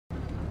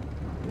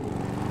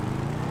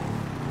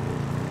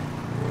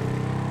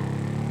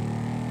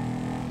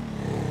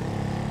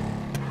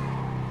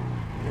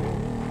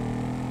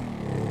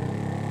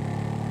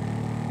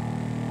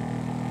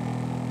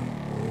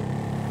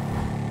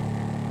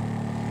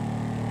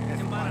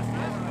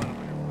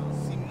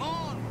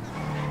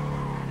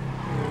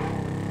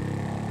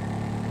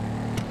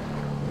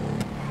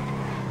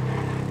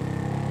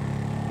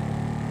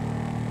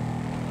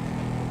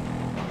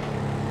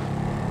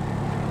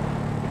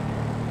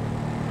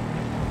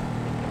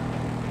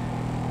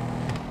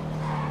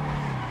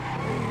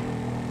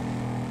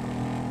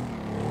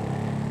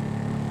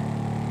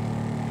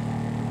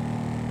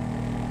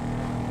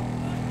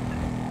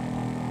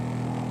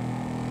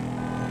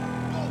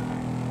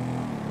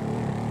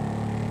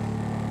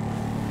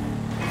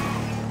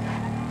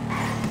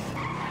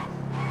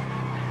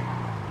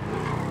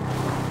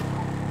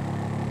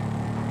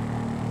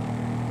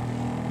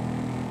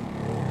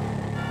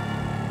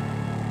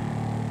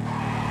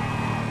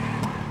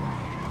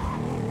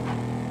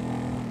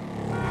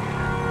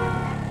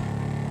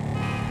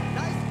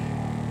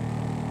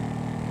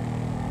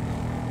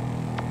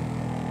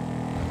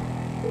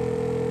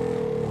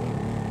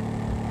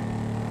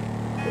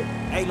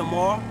Hey,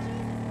 Lamar,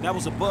 that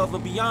was above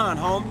and beyond,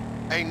 homie.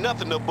 Ain't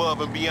nothing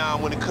above and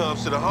beyond when it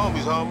comes to the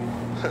homies, homie.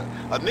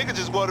 A nigga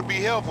just want to be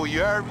helpful,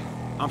 you heard me?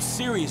 I'm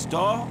serious,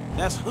 dawg.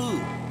 That's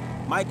hood.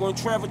 Michael and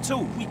Trevor,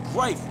 too. We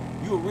grateful.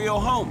 You a real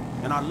homie,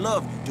 and I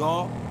love you,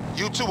 dawg.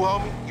 You too,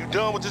 homie. You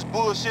done with this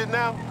bullshit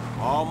now?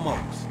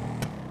 Almost.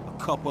 A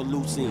couple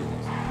loose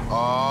ends.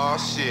 Aw,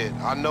 shit.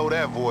 I know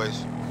that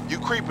voice. You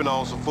creeping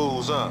on some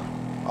fools, huh?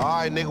 All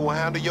right, nigga, we'll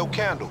handle your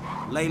candle.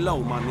 Lay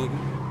low, my nigga.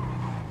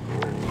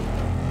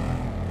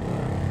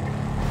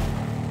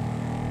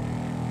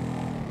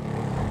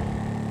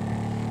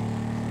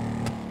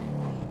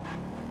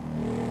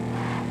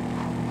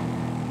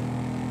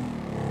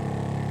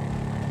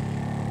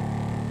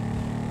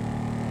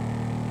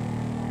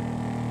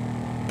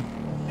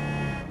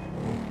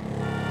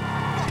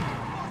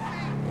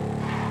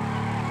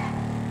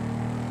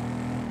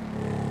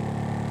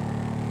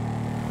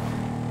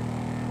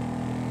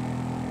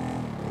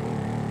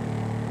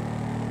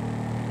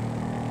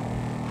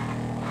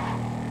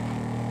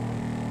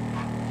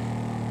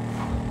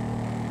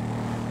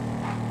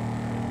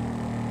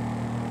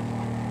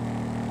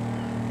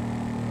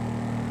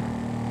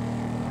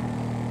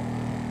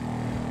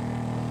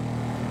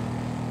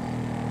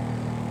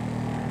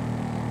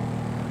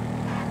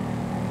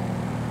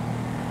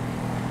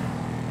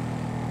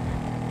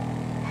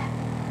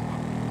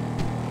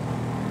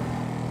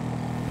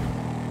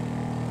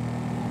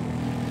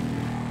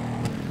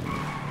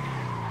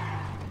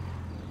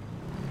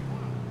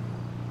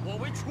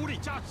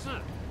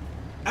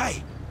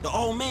 Hey, the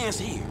old man's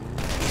here.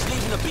 He's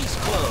leaving the Beast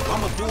Club.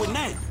 I'ma do it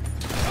now.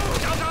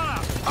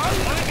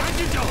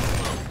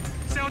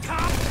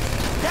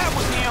 That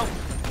was him.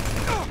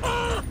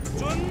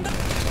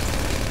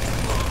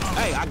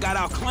 Hey, I got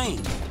out clean.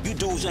 You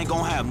dudes ain't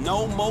gonna have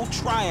no more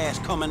triads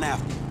coming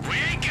after. We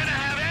ain't gonna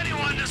have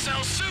anyone to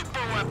sell super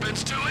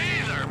weapons to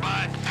either,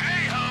 but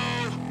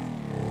hey-ho!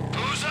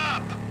 Who's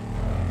up?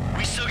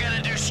 We still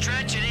gotta do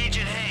Stretch and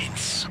Agent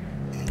Haynes.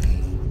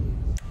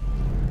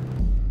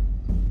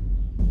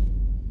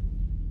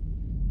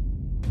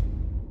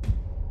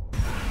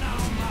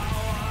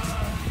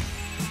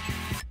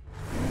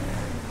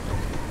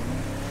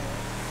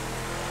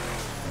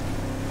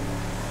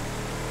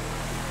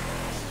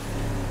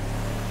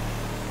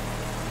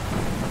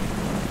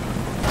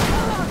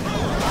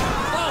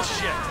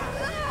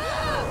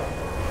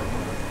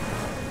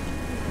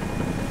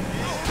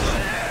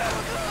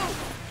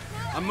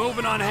 I'm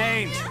moving on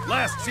Haynes.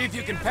 Les, see if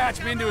you can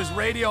patch me into his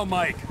radio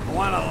mic. I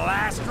want a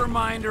last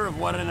reminder of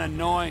what an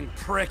annoying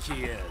prick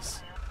he is.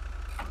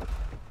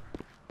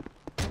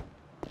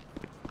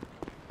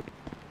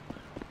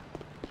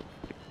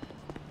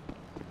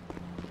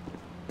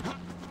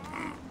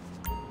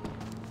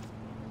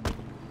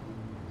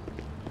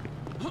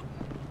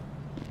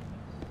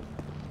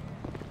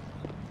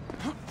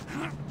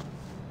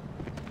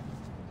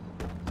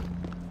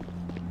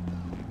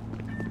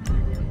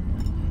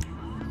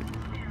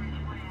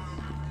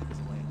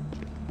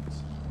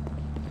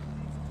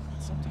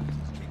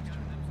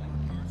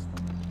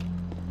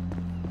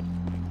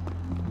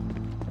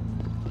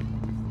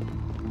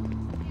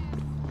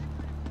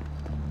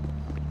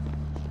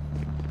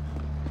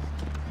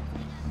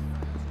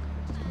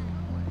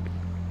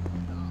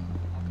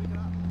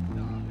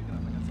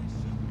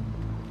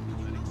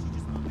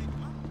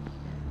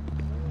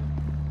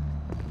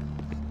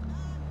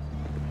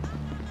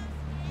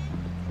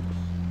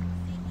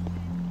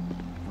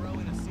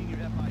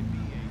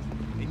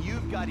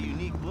 Got a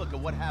unique look at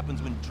what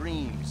happens when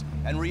dreams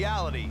and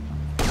reality.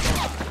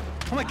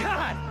 Oh my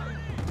God!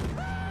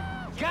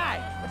 Guy,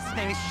 what's his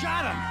name? He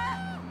shot him.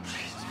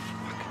 Jesus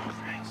fucking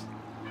Christ!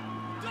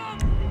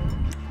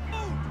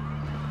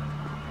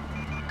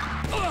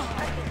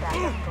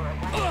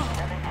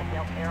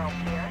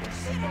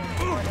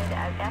 Reported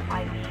as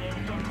FIB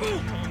agent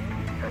 18.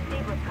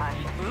 Proceed with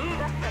caution.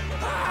 Suspect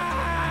is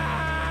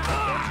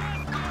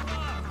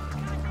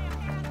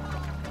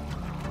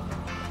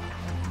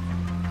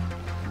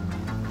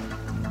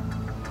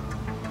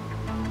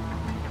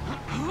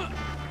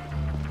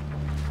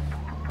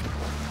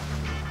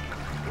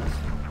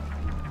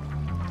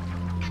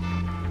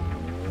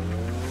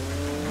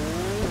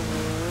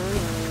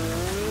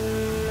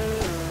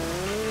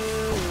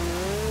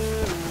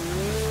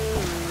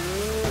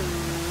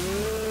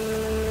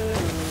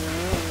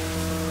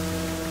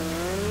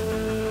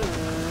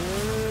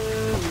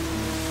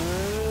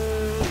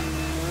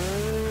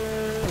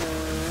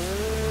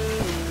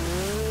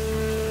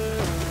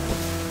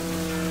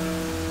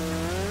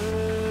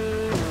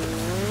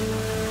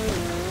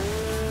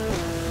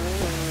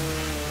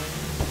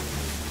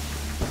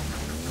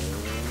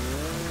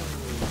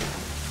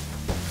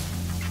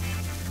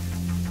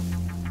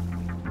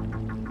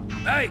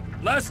Hey,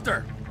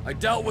 Lester! I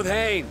dealt with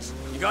Haynes.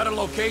 You got a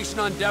location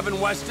on Devin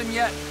Weston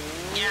yet?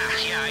 Yeah,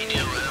 I do.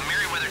 The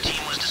Merryweather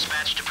team was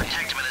dispatched to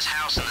protect him at his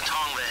house in the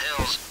Tongva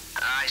Hills.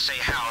 I say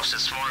house,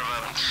 it's more of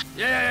a...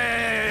 Yeah,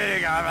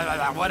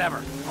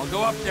 whatever. I'll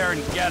go up there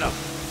and get him.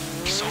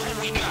 So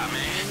who we got,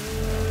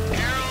 man?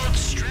 Harold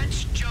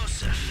Stretch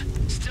Joseph.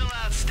 Still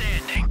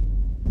outstanding.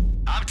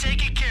 I'm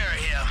taking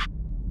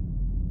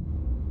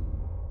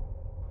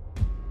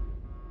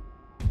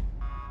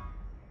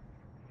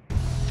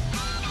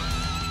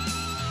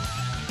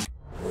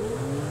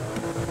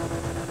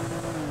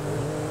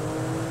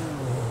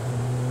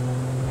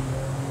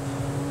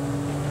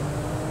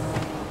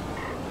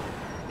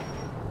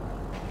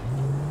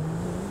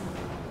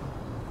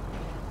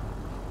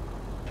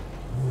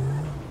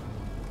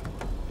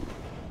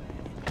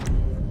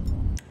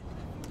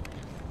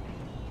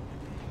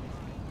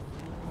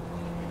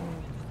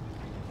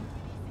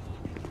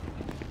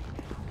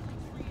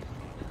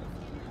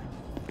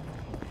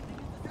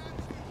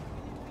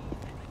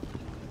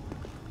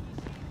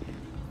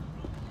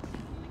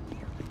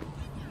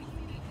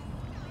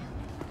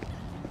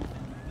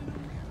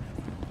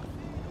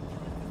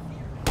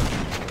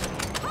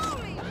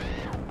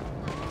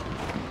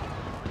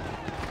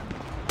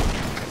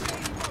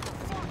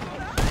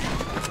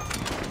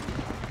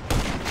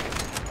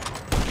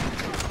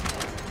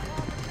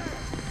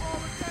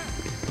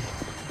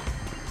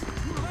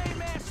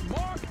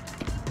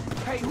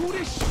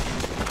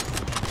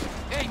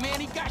Hey, man,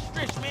 he got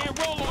stretched, man.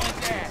 Roll on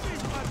his ass.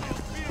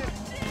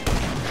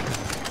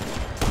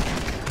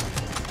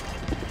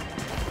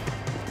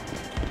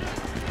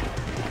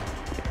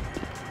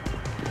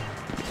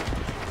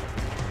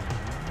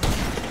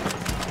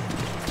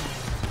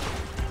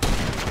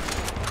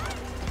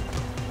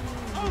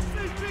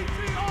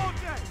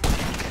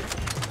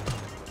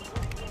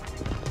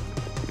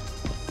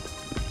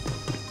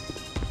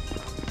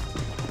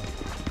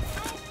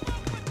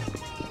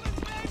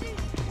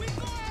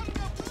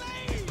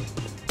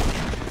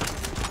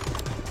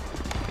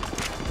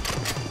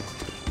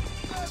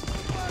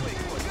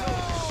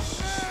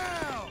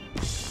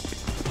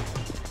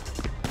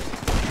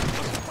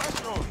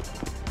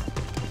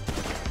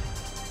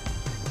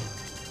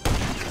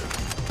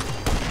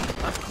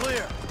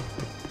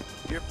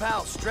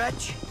 Pal,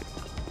 Stretch?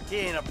 He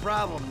ain't a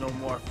problem no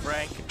more,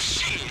 Frank.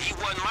 Shit, he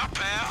wasn't my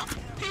pal.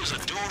 He was a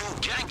dude who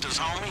ganked us,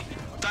 homie.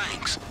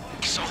 Thanks.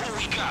 So who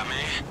we got,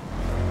 man?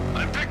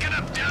 I'm picking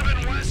up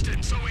Devin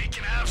Weston so we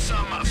can have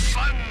some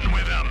fun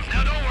with him.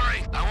 Now don't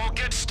worry, I won't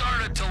get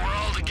started till we're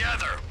all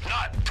together.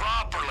 Not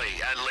properly,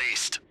 at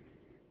least.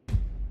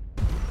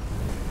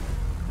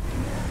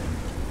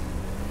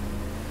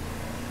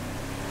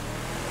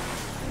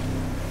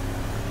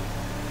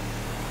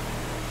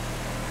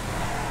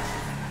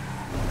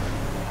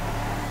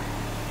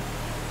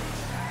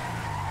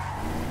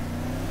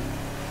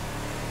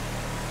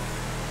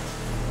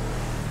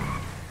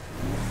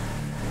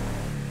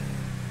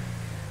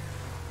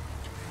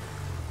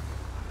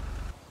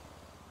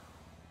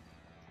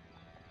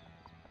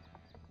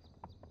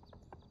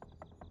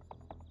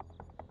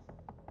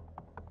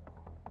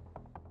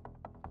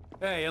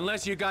 Hey,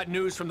 unless you got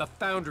news from the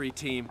Foundry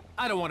team,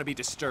 I don't want to be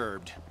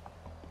disturbed.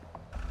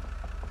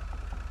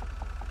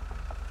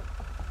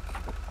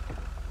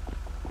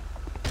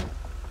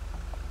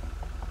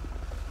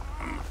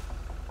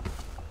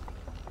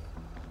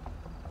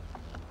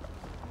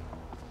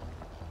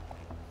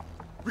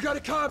 We got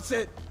a comm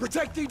set!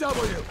 Protect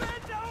DW!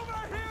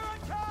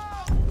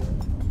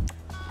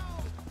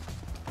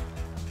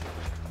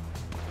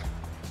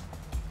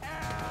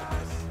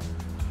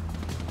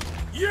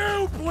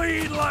 You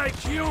bleed like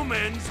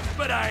humans,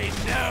 but I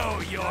know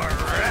you're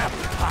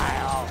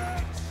reptile.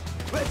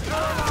 Let's earn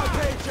our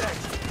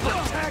paychecks!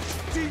 Protect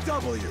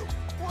DW!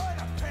 What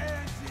a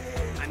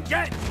pansy! I'm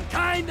getting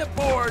kinda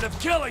bored of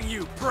killing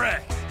you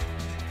pricks.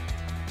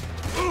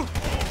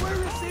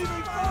 We're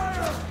receiving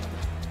fire!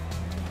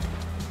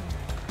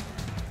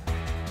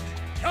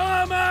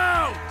 Come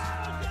out!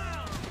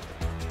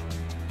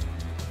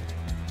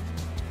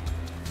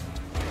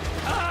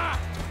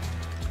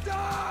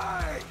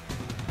 Die!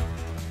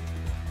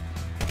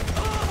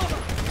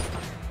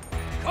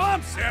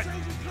 Comset!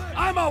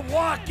 I'm a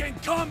walking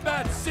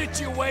combat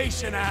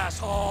situation,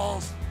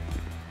 assholes!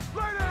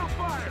 Lay down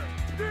fire!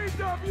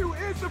 DW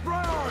is the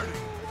priority!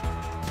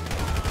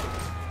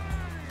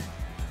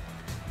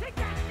 Take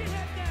that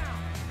shithead down!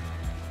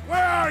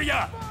 Where are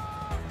ya?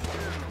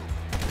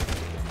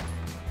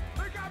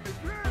 They got me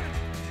pinned!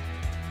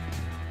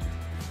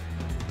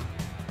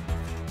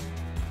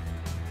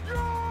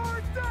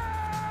 You're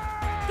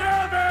dead!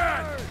 Damn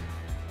it!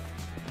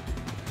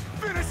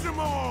 Finish him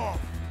off!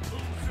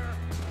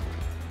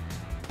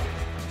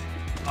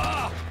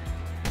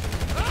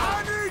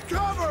 I need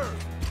cover!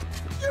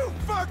 You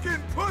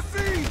fucking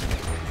pussy!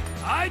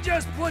 I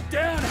just put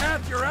down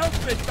half your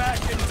outfit back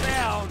in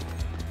town.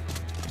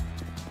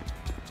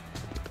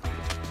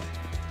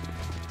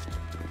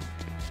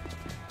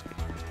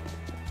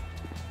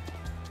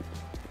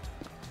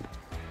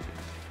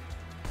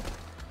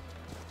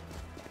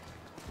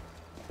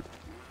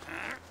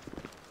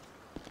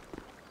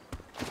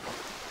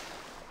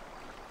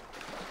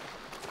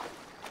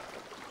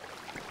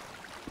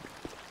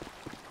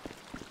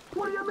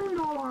 What do you mean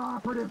all our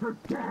operatives are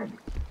dead?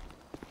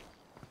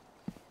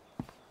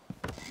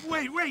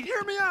 Wait,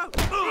 hear me out!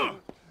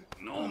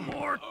 No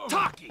more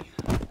talking!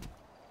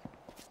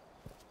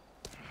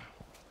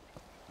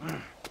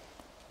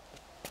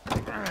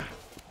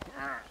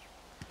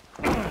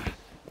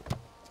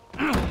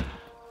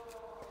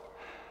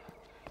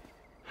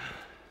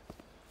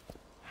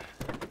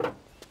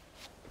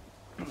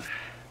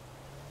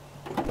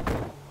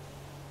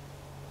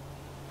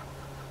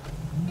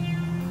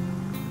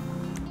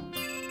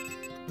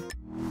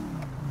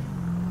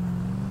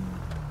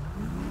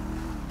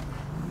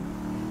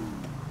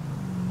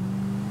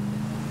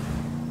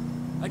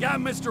 I got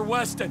Mr.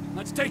 Weston.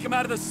 Let's take him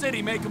out of the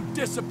city, make him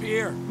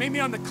disappear. Meet me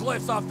on the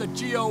cliffs off the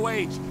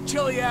GOH,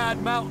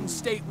 Chiliad Mountain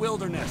State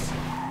Wilderness.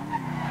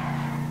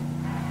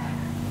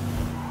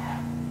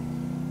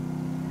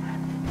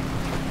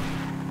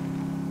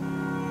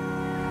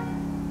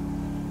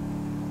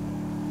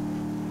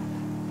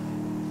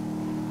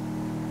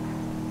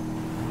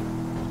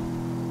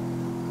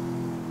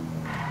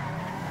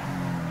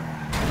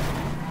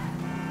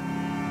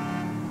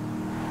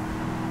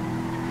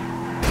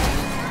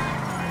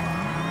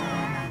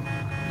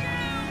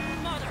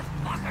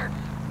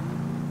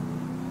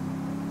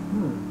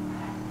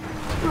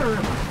 Where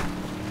am I?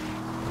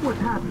 What's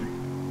happening?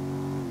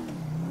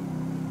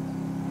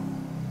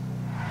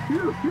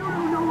 You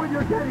don't know what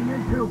you're getting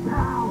into,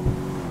 pal!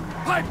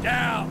 Pipe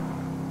down!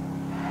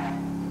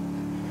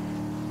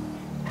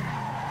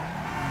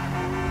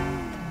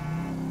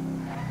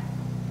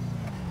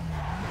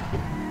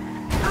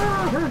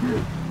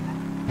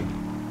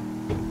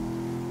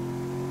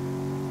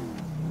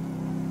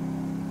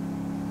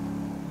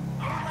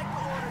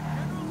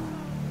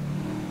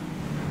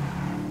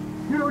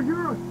 You know,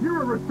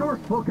 you're a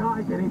resourceful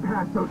guy getting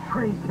past those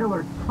trained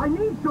killers. I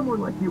need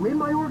someone like you in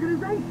my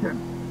organization.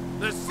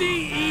 The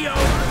CEO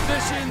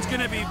position's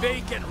gonna be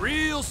vacant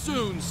real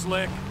soon,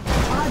 Slick.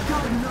 I've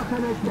got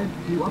nothing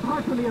against you,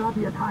 apart from the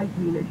obvious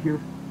hygiene issues.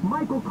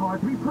 Michael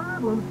caused me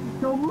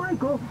problems, so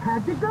Michael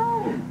had to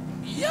go.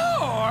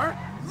 You're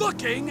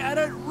looking at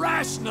it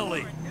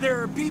rationally.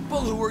 There are people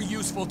who are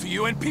useful to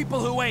you and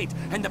people who ain't.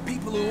 And the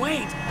people who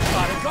ain't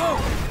gotta go.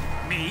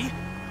 Me?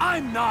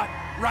 I'm not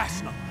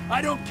rational.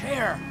 I don't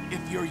care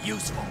if you're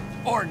useful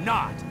or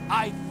not.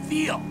 I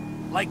feel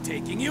like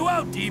taking you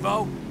out,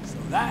 Devo. So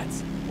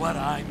that's what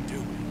I'm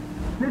doing.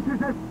 This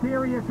is a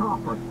serious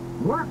offer.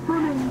 Work for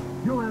me.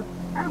 You'll have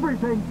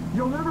everything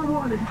you'll ever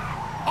wanted.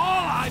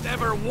 All I've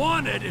ever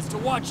wanted is to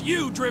watch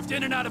you drift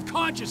in and out of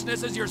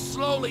consciousness as you're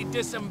slowly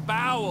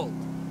disemboweled.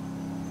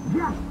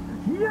 Yes!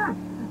 Yes!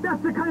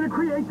 That's the kind of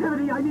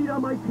creativity I need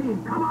on my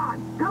team. Come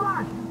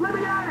on! Let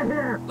me out of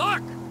here!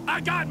 Look! I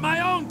got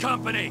my own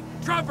company!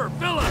 Trevor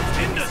Phillips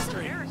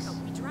Industries!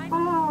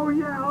 Oh,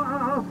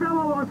 yeah, a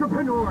fellow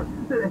entrepreneur.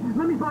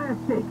 Let me buy a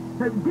stake.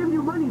 Give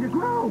you money to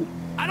grow.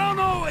 I don't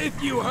know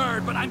if you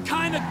heard, but I'm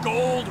kind of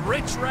gold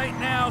rich right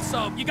now,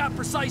 so you got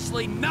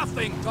precisely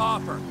nothing to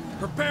offer.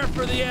 Prepare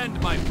for the end,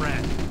 my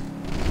friend.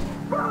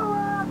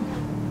 Phillips!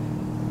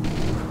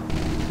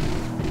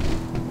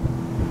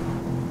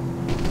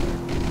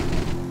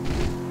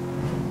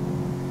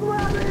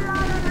 Let me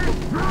out of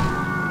this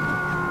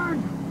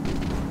town!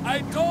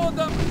 I told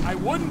them I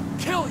wouldn't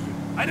kill you.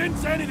 I didn't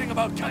say anything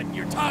about cutting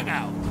your tongue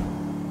out.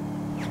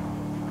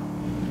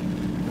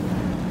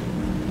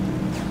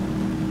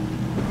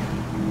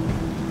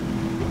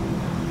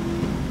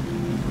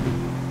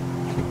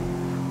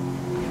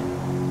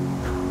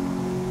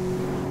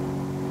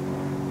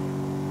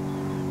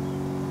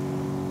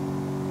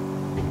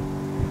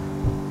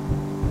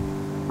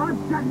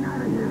 I'm getting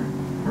out of here,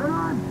 and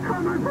I'm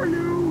coming for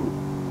you!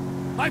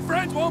 My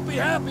friends won't be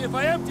happy if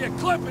I empty a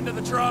clip into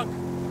the trunk.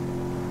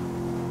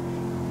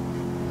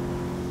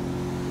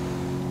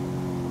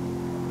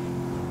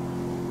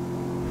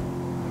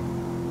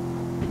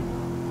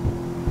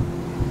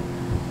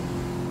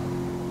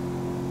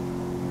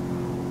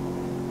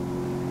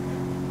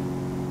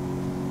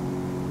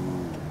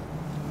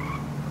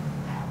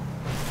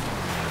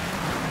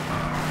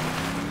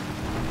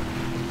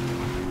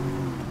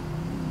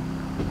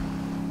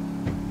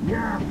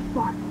 Yeah,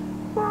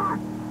 fuck!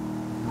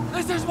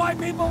 This is why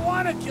people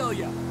want to kill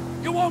you.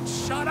 You won't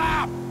shut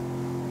up.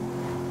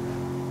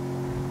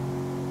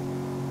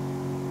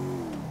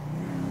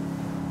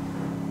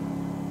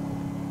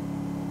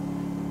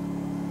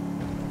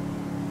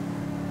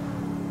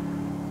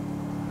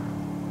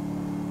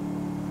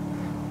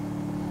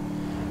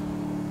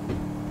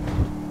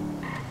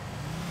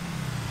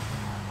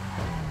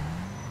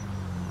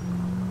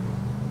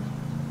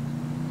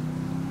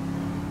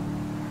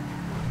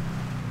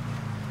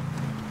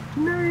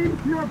 Name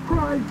your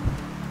price!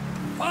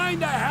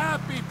 Find a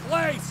happy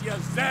place, you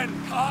Zen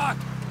cock!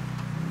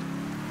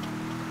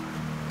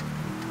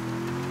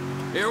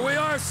 Here we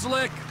are,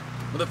 Slick,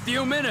 with a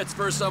few minutes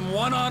for some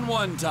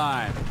one-on-one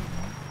time.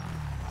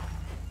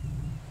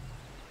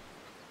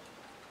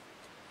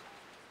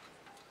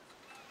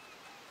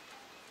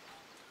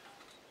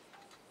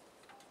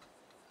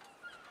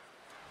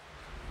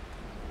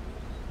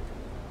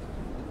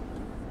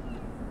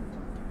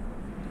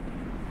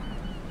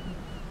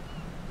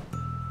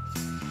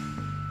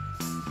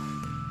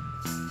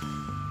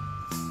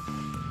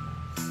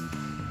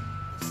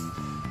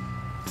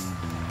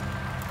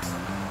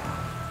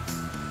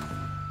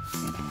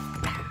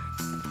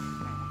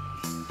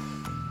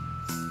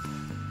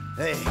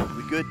 Hey,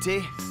 we good,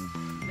 T?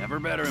 Never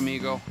better,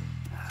 amigo.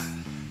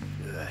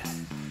 Good.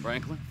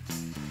 Franklin?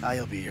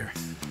 I'll be here.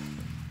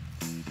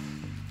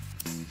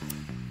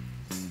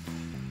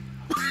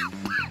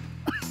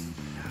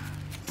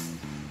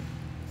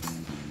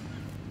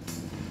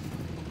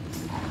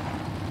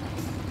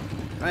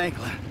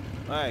 Franklin.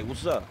 Hey,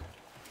 what's up?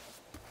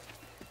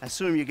 I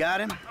assume you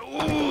got him?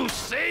 Ooh,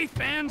 safe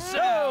and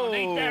sound.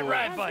 Ain't that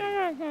right, buddy?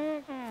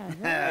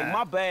 Hey,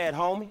 my bad,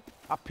 homie.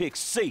 I picked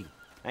C.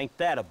 Ain't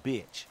that a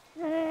bitch?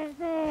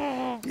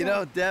 You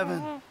know,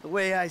 Devin, the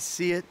way I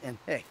see it, and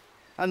hey,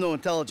 I'm no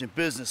intelligent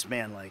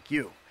businessman like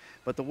you,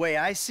 but the way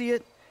I see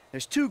it,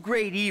 there's two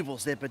great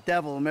evils that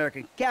bedevil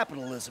American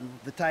capitalism,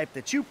 the type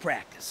that you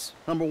practice.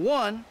 Number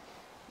one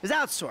is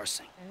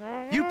outsourcing.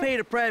 You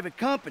paid a private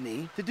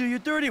company to do your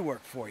dirty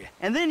work for you,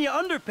 and then you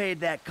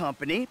underpaid that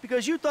company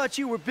because you thought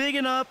you were big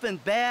enough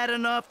and bad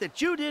enough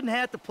that you didn't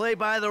have to play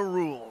by the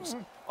rules.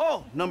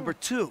 Oh, number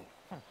two,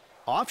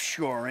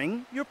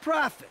 offshoring your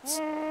profits.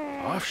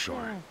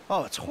 Offshore?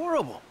 Oh, it's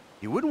horrible.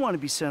 You wouldn't want to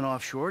be sent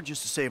offshore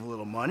just to save a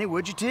little money,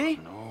 would you, T?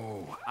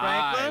 No,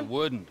 Franklin? I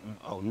wouldn't.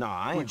 Oh, nah,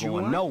 I ain't Would you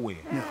going want? nowhere.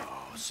 No,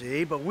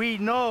 see, but we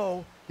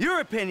know your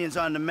opinions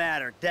on the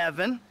matter,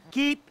 Devin.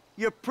 Keep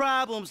your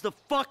problems the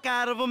fuck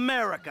out of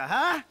America,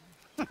 huh?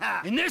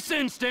 In this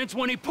instance,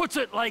 when he puts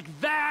it like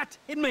that,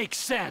 it makes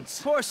sense.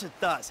 Of course it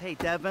does. Hey,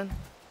 Devin.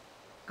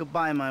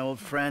 Goodbye, my old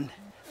friend.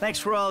 Thanks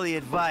for all the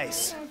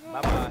advice.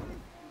 Bye-bye.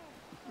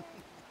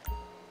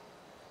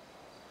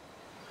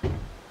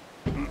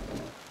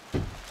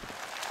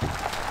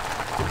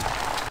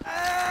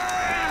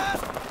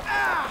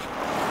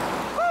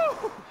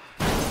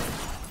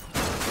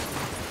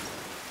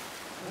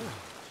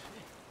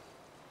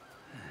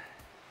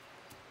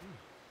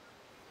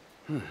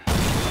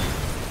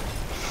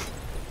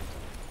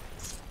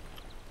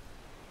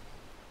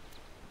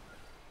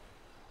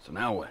 So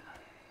now what?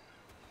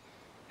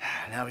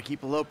 Now we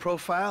keep a low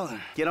profile and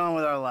get on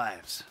with our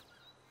lives.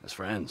 As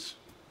friends?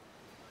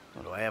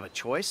 Well, do I have a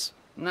choice?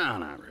 No,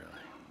 not really.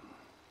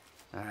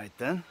 All right,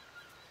 then.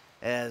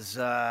 As,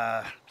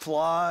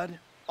 flawed,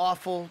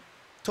 awful,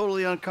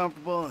 totally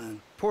uncomfortable,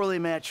 and poorly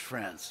matched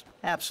friends.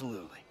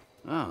 Absolutely.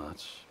 Oh,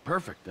 that's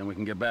perfect. Then we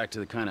can get back to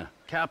the kind of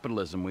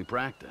capitalism we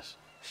practice.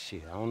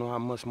 Shit, I don't know how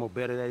much more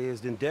better that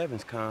is than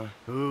Devin's kind.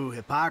 Ooh,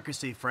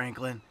 hypocrisy,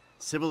 Franklin.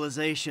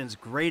 Civilization's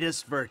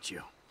greatest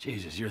virtue.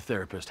 Jesus, your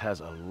therapist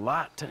has a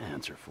lot to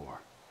answer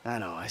for. I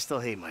know, I still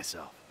hate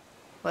myself.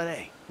 But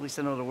hey, at least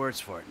I know the words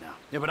for it now.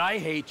 Yeah, but I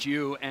hate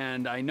you,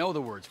 and I know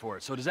the words for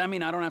it. So does that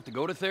mean I don't have to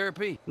go to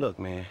therapy? Look,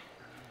 man,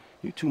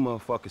 you two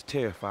motherfuckers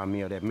terrify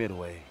me of that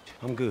middle age.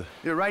 I'm good.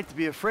 You're right to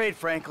be afraid,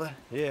 Franklin.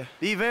 Yeah.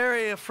 Be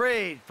very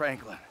afraid,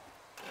 Franklin.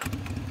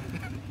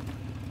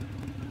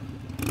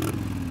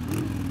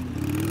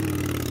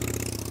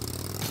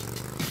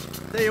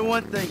 Tell you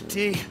one thing,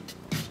 T.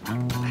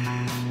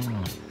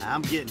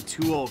 I'm getting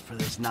too old for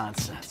this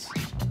nonsense.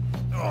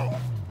 Oh.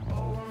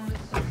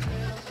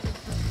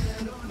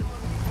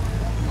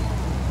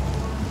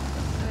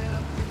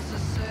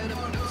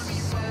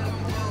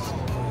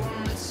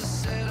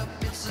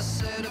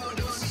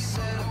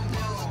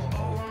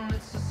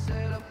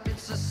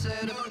 It's a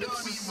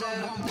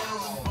setup.